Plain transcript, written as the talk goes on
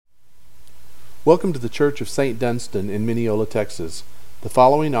Welcome to the Church of St. Dunstan in Mineola, Texas. The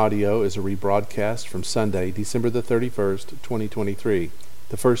following audio is a rebroadcast from Sunday, December the 31st, 2023,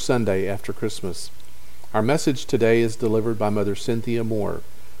 the first Sunday after Christmas. Our message today is delivered by Mother Cynthia Moore.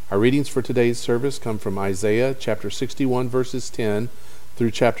 Our readings for today's service come from Isaiah chapter 61 verses 10 through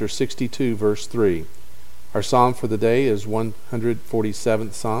chapter 62 verse 3. Our psalm for the day is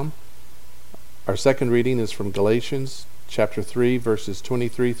 147th Psalm. Our second reading is from Galatians chapter 3 verses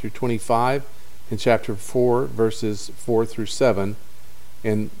 23 through 25 and chapter 4 verses 4 through 7.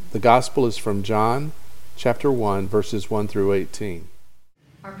 And the gospel is from John chapter 1 verses 1 through 18.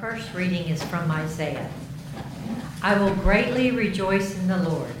 Our first reading is from Isaiah. I will greatly rejoice in the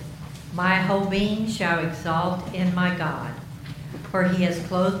Lord. My whole being shall exalt in my God. For he has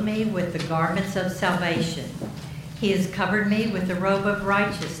clothed me with the garments of salvation. He has covered me with the robe of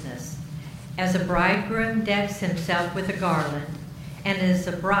righteousness. As a bridegroom decks himself with a garland, and as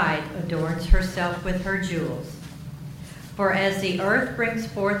a bride adorns herself with her jewels. For as the earth brings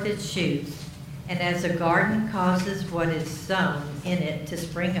forth its shoots, and as a garden causes what is sown in it to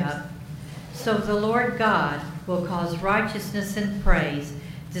spring up, so the Lord God will cause righteousness and praise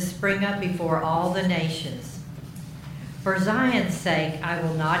to spring up before all the nations. For Zion's sake I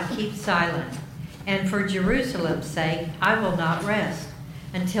will not keep silent, and for Jerusalem's sake I will not rest,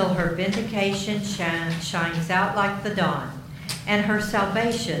 until her vindication shines out like the dawn, and her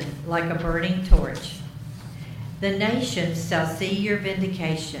salvation like a burning torch. The nations shall see your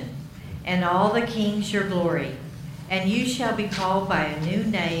vindication, and all the kings your glory, and you shall be called by a new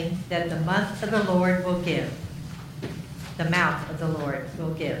name that the mouth of the Lord will give. The mouth of the Lord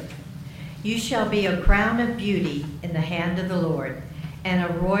will give. You shall be a crown of beauty in the hand of the Lord, and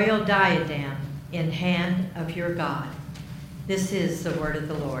a royal diadem in hand of your God. This is the word of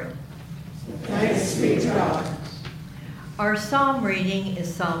the Lord. Thanks be to God. Our psalm reading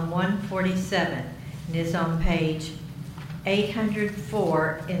is Psalm 147 and is on page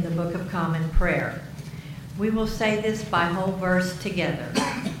 804 in the Book of Common Prayer. We will say this by whole verse together.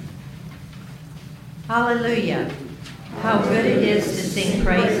 Hallelujah! How good it is to sing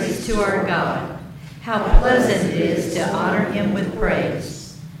praises to our God. How pleasant it is to honor him with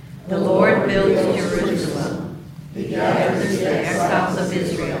praise. The Lord builds Jerusalem. He gathers the exiles of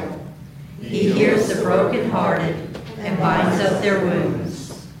Israel. He hears the brokenhearted and binds up their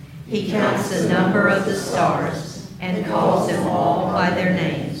wounds. He counts the number of the stars and calls them all by their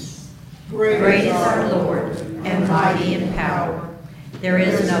names. Great is our Lord and mighty in power. There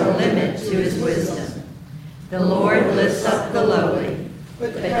is no limit to his wisdom. The Lord lifts up the lowly,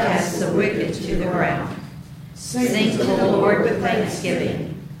 but casts the wicked to the ground. Sing to the Lord with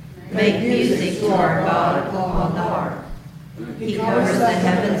thanksgiving. Make music to our God upon the harp. He covers the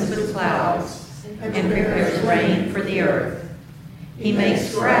heavens with clouds and prepares rain for the earth. He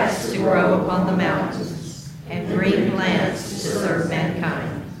makes grass to grow upon the mountains and green plants to serve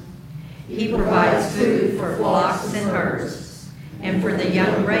mankind. He provides food for flocks and herds and for the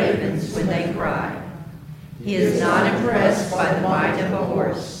young ravens when they cry. He is not impressed by the might of a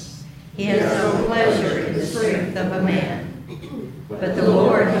horse. He has no pleasure in the strength of a man. But the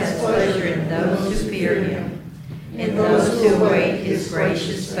Lord has pleasure in those who fear him, in those who await his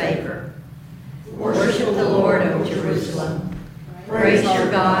gracious favor. Worship the Lord, O Jerusalem. Praise your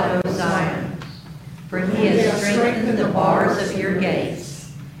God, O Zion. For he has strengthened the bars of your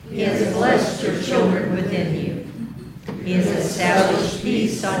gates. He has blessed your children within you. He has established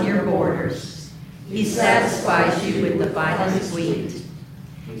peace on your borders. He satisfies you with the finest wheat.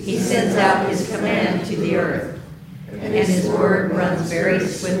 He sends out his command to the earth, and his word runs very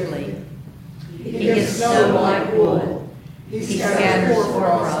swiftly. He gives snow like wool. He scatters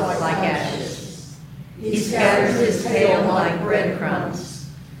hoarfrost like ashes. He scatters his hail like breadcrumbs.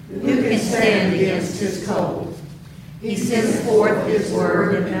 Who can stand against his cold? He sends forth his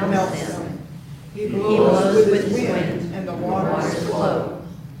word and melts them. He blows with his wind, and the waters flow.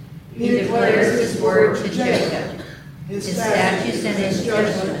 He declares his word to Jacob, his statutes and his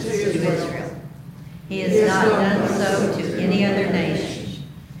judgments to Israel. He has not done so to any other nation.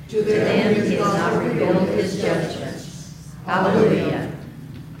 To them he has not revealed his judgments. Hallelujah.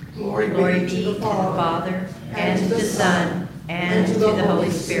 Glory be to the Father, and to the Son, and to the Holy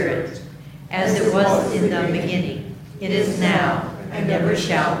Spirit, as it was in the beginning, it is now, and ever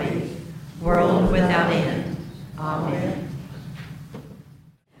shall be, world without end. Amen.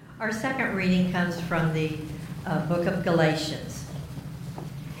 Our second reading comes from the book of Galatians.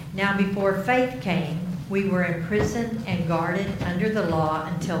 Now before faith came, we were imprisoned and guarded under the law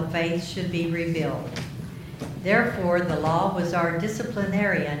until faith should be revealed. Therefore, the law was our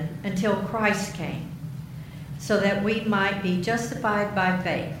disciplinarian until Christ came, so that we might be justified by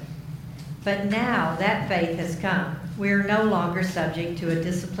faith. But now that faith has come, we are no longer subject to a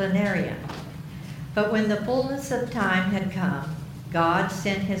disciplinarian. But when the fullness of time had come, God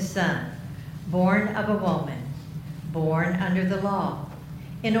sent his Son, born of a woman, born under the law,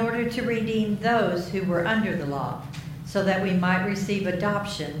 in order to redeem those who were under the law, so that we might receive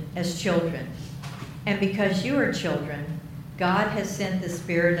adoption as children. And because you are children, God has sent the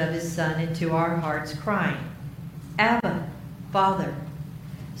Spirit of his Son into our hearts, crying, Abba, Father.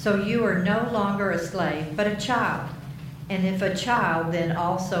 So you are no longer a slave, but a child, and if a child, then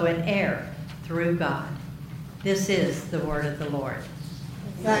also an heir through God. This is the word of the Lord.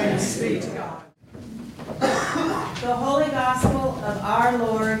 Thanks be to God. The Holy Gospel of our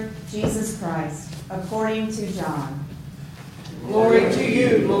Lord Jesus Christ, according to John. Glory to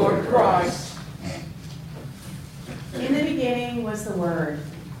you, Lord Christ. In the beginning was the Word,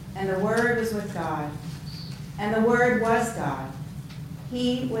 and the Word was with God, and the Word was God.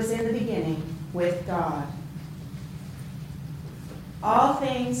 He was in the beginning with God. All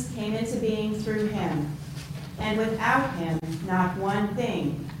things came into being through him, and without him not one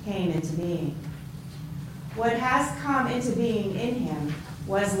thing came into being. What has come into being in him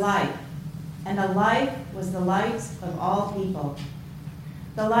was life, and the life was the light of all people.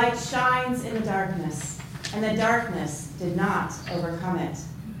 The light shines in the darkness, and the darkness did not overcome it.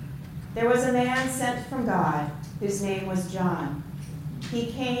 There was a man sent from God, whose name was John.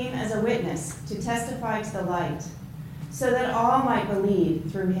 He came as a witness to testify to the light, so that all might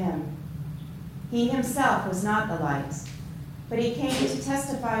believe through him. He himself was not the light, but he came to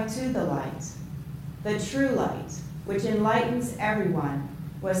testify to the light. The true light, which enlightens everyone,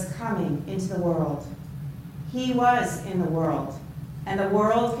 was coming into the world. He was in the world, and the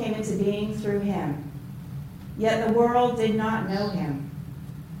world came into being through him. Yet the world did not know him.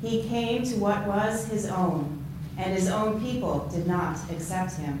 He came to what was his own, and his own people did not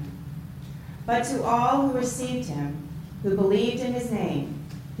accept him. But to all who received him, who believed in his name,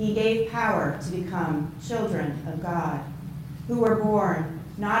 he gave power to become children of God, who were born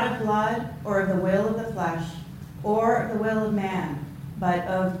not of blood or of the will of the flesh or of the will of man, but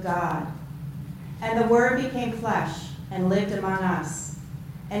of God. And the Word became flesh and lived among us,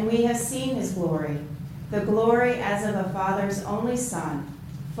 and we have seen his glory, the glory as of a Father's only Son,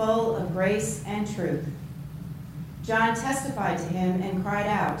 full of grace and truth. John testified to him and cried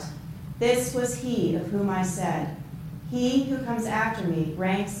out, "This was he of whom I said, 'He who comes after me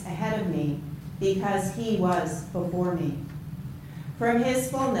ranks ahead of me, because he was before me.' From his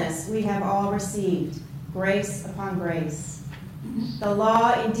fullness we have all received grace upon grace. The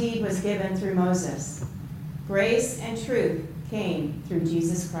law indeed was given through Moses. Grace and truth came through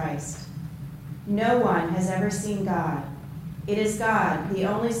Jesus Christ. No one has ever seen God. It is God, the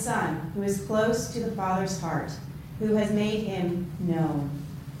only Son, who is close to the Father's heart, who has made him known."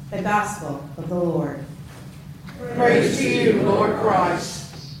 The Gospel of the Lord. Praise to you, Lord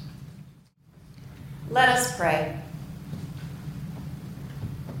Christ. Let us pray.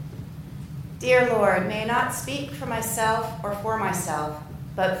 Dear Lord, may I not speak for myself or for myself,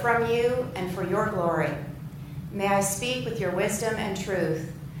 but from you and for your glory. May I speak with your wisdom and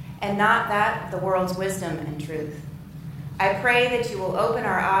truth, and not that of the world's wisdom and truth. I pray that you will open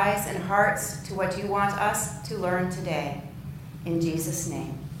our eyes and hearts to what you want us to learn today. In Jesus'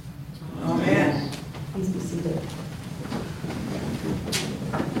 name. Amen. Please be seated.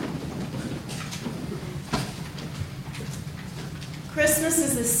 Christmas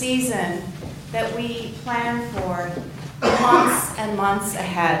is the season that we plan for months and months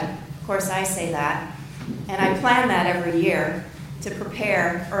ahead. Of course, I say that, and I plan that every year to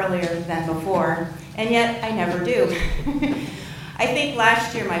prepare earlier than before, and yet I never do. I think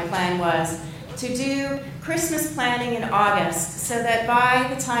last year my plan was to do Christmas planning in August so that by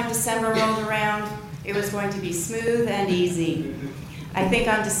the time December rolled around, it was going to be smooth and easy. I think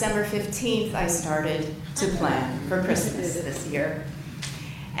on December 15th, I started to plan for Christmas this year.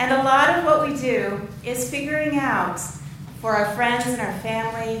 And a lot of what we do is figuring out for our friends and our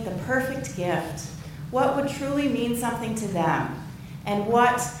family the perfect gift. What would truly mean something to them? And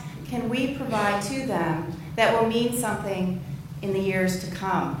what can we provide to them that will mean something in the years to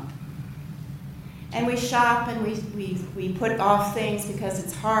come? And we shop and we put off things because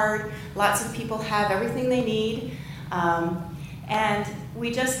it's hard. Lots of people have everything they need. And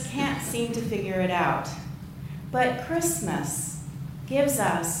we just can't seem to figure it out. But Christmas gives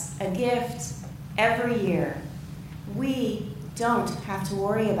us a gift every year. We don't have to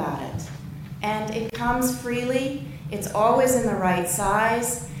worry about it. And it comes freely, it's always in the right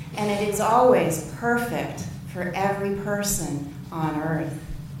size, and it is always perfect for every person on earth.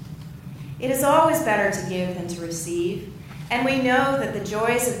 It is always better to give than to receive, And we know that the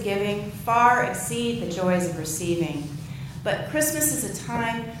joys of giving far exceed the joys of receiving. But Christmas is a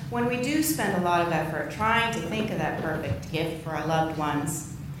time when we do spend a lot of effort trying to think of that perfect gift for our loved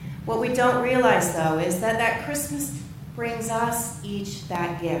ones. What we don't realize, though, is that Christmas brings us each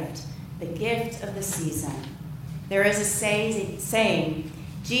that gift, the gift of the season. There is a saying,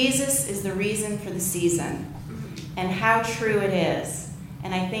 Jesus is the reason for the season, and how true it is.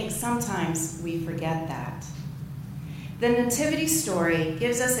 And I think sometimes we forget that. The Nativity story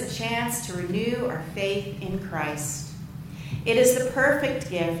gives us a chance to renew our faith in Christ. It is the perfect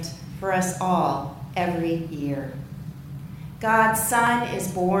gift for us all every year. God's Son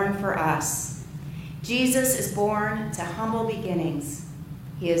is born for us. Jesus is born to humble beginnings.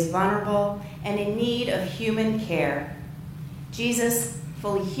 He is vulnerable and in need of human care. Jesus,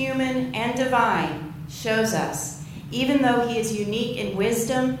 fully human and divine, shows us, even though he is unique in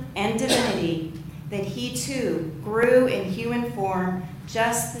wisdom and divinity, that he too grew in human form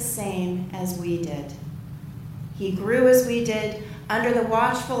just the same as we did. He grew as we did under the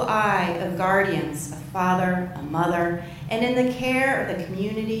watchful eye of guardians, a father, a mother, and in the care of the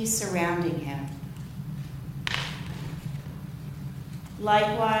community surrounding him.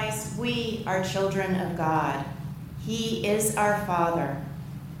 Likewise, we are children of God. He is our Father.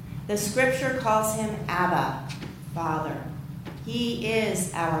 The scripture calls him Abba, Father. He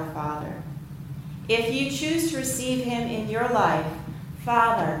is our Father. If you choose to receive him in your life,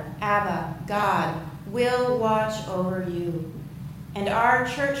 Father, Abba, God, will watch over you. And our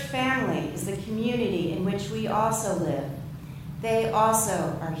church family is the community in which we also live. They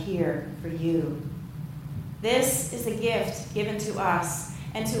also are here for you. This is a gift given to us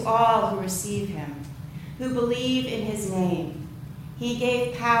and to all who receive him, who believe in his name. He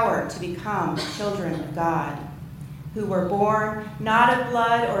gave power to become children of God, who were born not of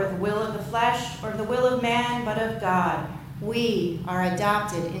blood or the will of the flesh or the will of man, but of God. We are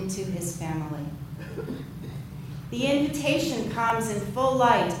adopted into his family. The invitation comes in full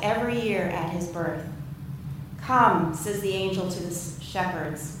light every year at his birth. Come, says the angel to the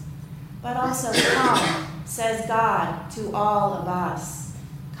shepherds. But also come, says God to all of us.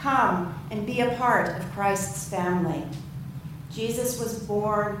 Come and be a part of Christ's family. Jesus was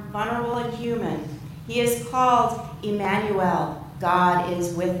born vulnerable and human. He is called Emmanuel. God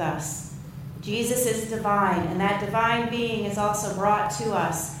is with us. Jesus is divine, and that divine being is also brought to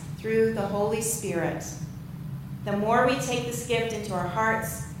us through the Holy Spirit. The more we take this gift into our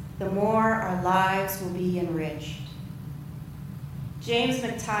hearts, the more our lives will be enriched. James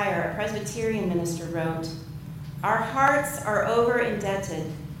McTire, a Presbyterian minister, wrote, "Our hearts are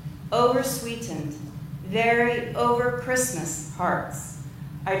over-indebted, over-sweetened, very over-Christmas hearts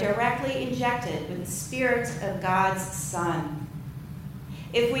are directly injected with the Spirit of God's Son.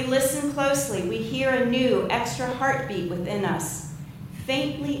 If we listen closely, we hear a new extra heartbeat within us,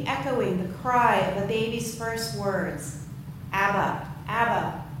 faintly echoing the cry of a baby's first words, Abba,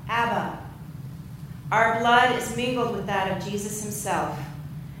 Abba, Abba. Our blood is mingled with that of Jesus himself.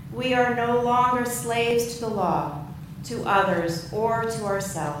 We are no longer slaves to the law, to others, or to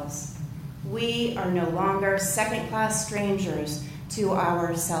ourselves. We are no longer second-class strangers to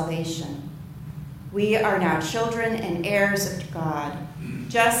our salvation. We are now children and heirs of God,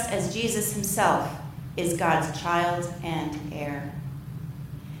 just as Jesus himself is God's child and heir.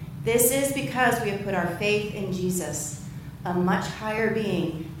 This is because we have put our faith in Jesus, a much higher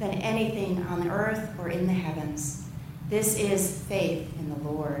being than anything on earth or in the heavens. This is faith in the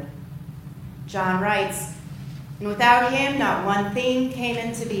Lord." John writes, "And without him, not one thing came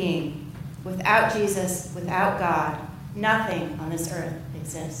into being. Without Jesus, without God, nothing on this earth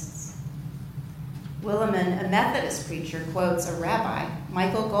exists." Williman, a Methodist preacher, quotes a rabbi,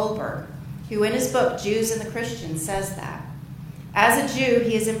 Michael Goldberg, who in his book, Jews and the Christians, says that. As a Jew,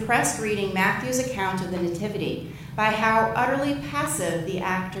 he is impressed reading Matthew's account of the Nativity by how utterly passive the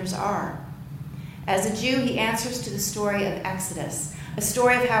actors are. As a Jew, he answers to the story of Exodus, a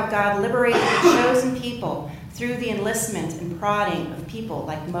story of how God liberated the chosen people through the enlistment and prodding of people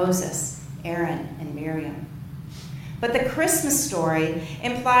like Moses, Aaron, and Miriam. But the Christmas story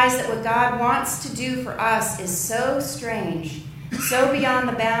implies that what God wants to do for us is so strange, so beyond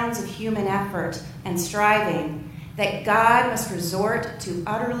the bounds of human effort and striving, that God must resort to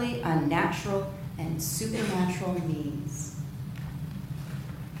utterly unnatural and supernatural means.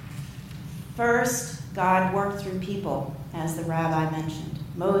 First, God worked through people, as the rabbi mentioned.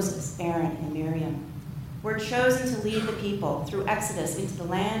 Moses, Aaron, and Miriam were chosen to lead the people through Exodus into the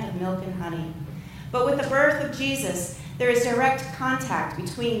land of milk and honey. But with the birth of Jesus, there is direct contact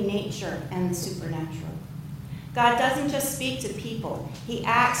between nature and the supernatural. God doesn't just speak to people, he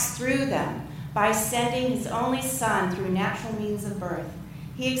acts through them, by sending his only Son through natural means of birth.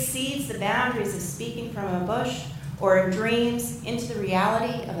 He exceeds the boundaries of speaking from a bush or in dreams into the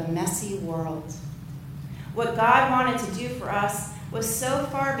reality of a messy world. What God wanted to do for us was so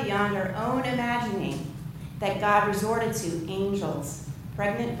far beyond our own imagining that God resorted to angels,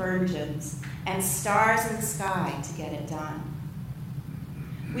 pregnant virgins, and stars in the sky to get it done.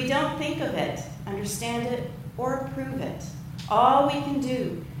 We don't think of it, understand it, or approve it. All we can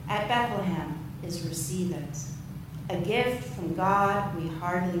do at Bethlehem is receive it, a gift from God we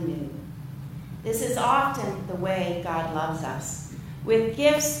hardly knew. This is often the way God loves us, with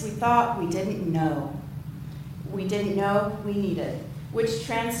gifts we thought we didn't know we needed, which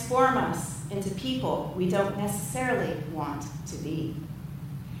transform us into people we don't necessarily want to be.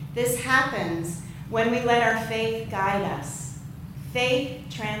 This happens when we let our faith guide us. Faith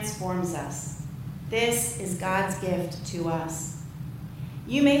transforms us. This is God's gift to us.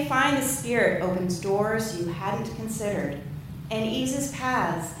 You may find the Spirit opens doors you hadn't considered and eases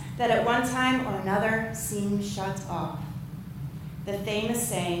paths that at one time or another seemed shut off. The famous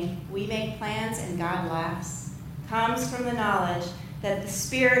saying, "We make plans and God laughs," comes from the knowledge that the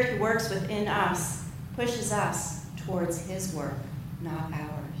Spirit who works within us pushes us towards his work, not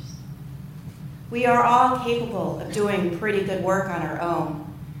ours. We are all capable of doing pretty good work on our own,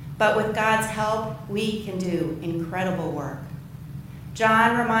 but with God's help, we can do incredible work.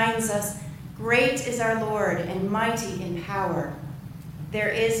 John reminds us, "Great is our Lord and mighty in power. There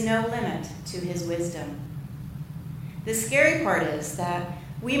is no limit to his wisdom." The scary part is that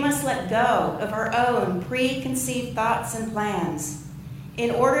we must let go of our own preconceived thoughts and plans.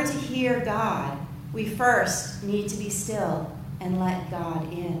 In order to hear God, we first need to be still and let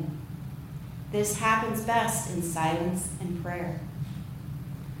God in. This happens best in silence and prayer.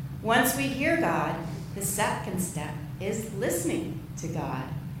 Once we hear God, the second step is listening to God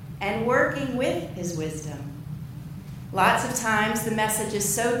and working with his wisdom. Lots of times the message is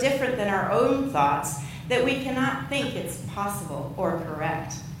so different than our own thoughts that we cannot think it's possible or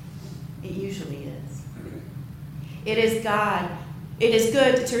correct. It usually is. It is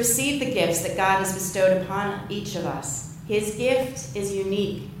good to receive the gifts that God has bestowed upon each of us. His gift is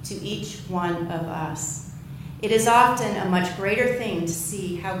unique to each one of us. It is often a much greater thing to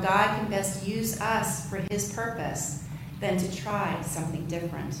see how God can best use us for his purpose than to try something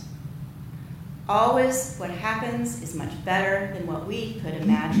different. Always what happens is much better than what we could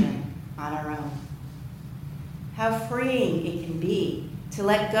imagine on our own. How freeing it can be to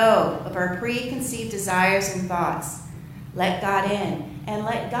let go of our preconceived desires and thoughts, let God in, and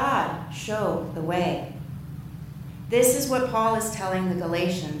let God show the way. This is what Paul is telling the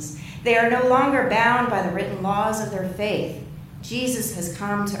Galatians. They are no longer bound by the written laws of their faith. Jesus has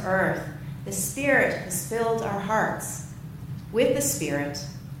come to earth. The Spirit has filled our hearts. With the Spirit,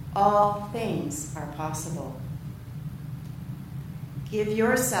 all things are possible. Give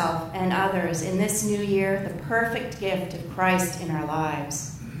yourself and others in this new year the perfect gift of Christ in our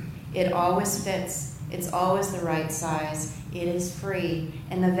lives. It always fits. It's always the right size. It is free,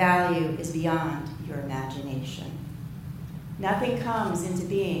 and the value is beyond your imagination. Nothing comes into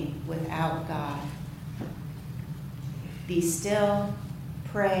being without God. Be still,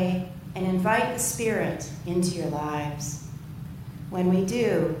 pray, and invite the Spirit into your lives. When we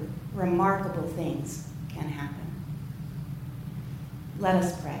do, remarkable things can happen. Let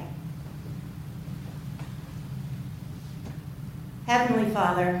us pray. Heavenly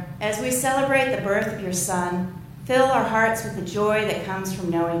Father, as we celebrate the birth of your Son, fill our hearts with the joy that comes from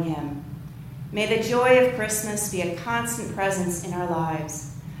knowing him. May the joy of Christmas be a constant presence in our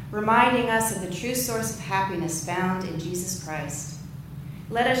lives, reminding us of the true source of happiness found in Jesus Christ.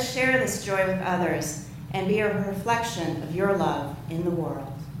 Let us share this joy with others and be a reflection of your love in the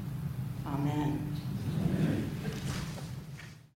world. Amen.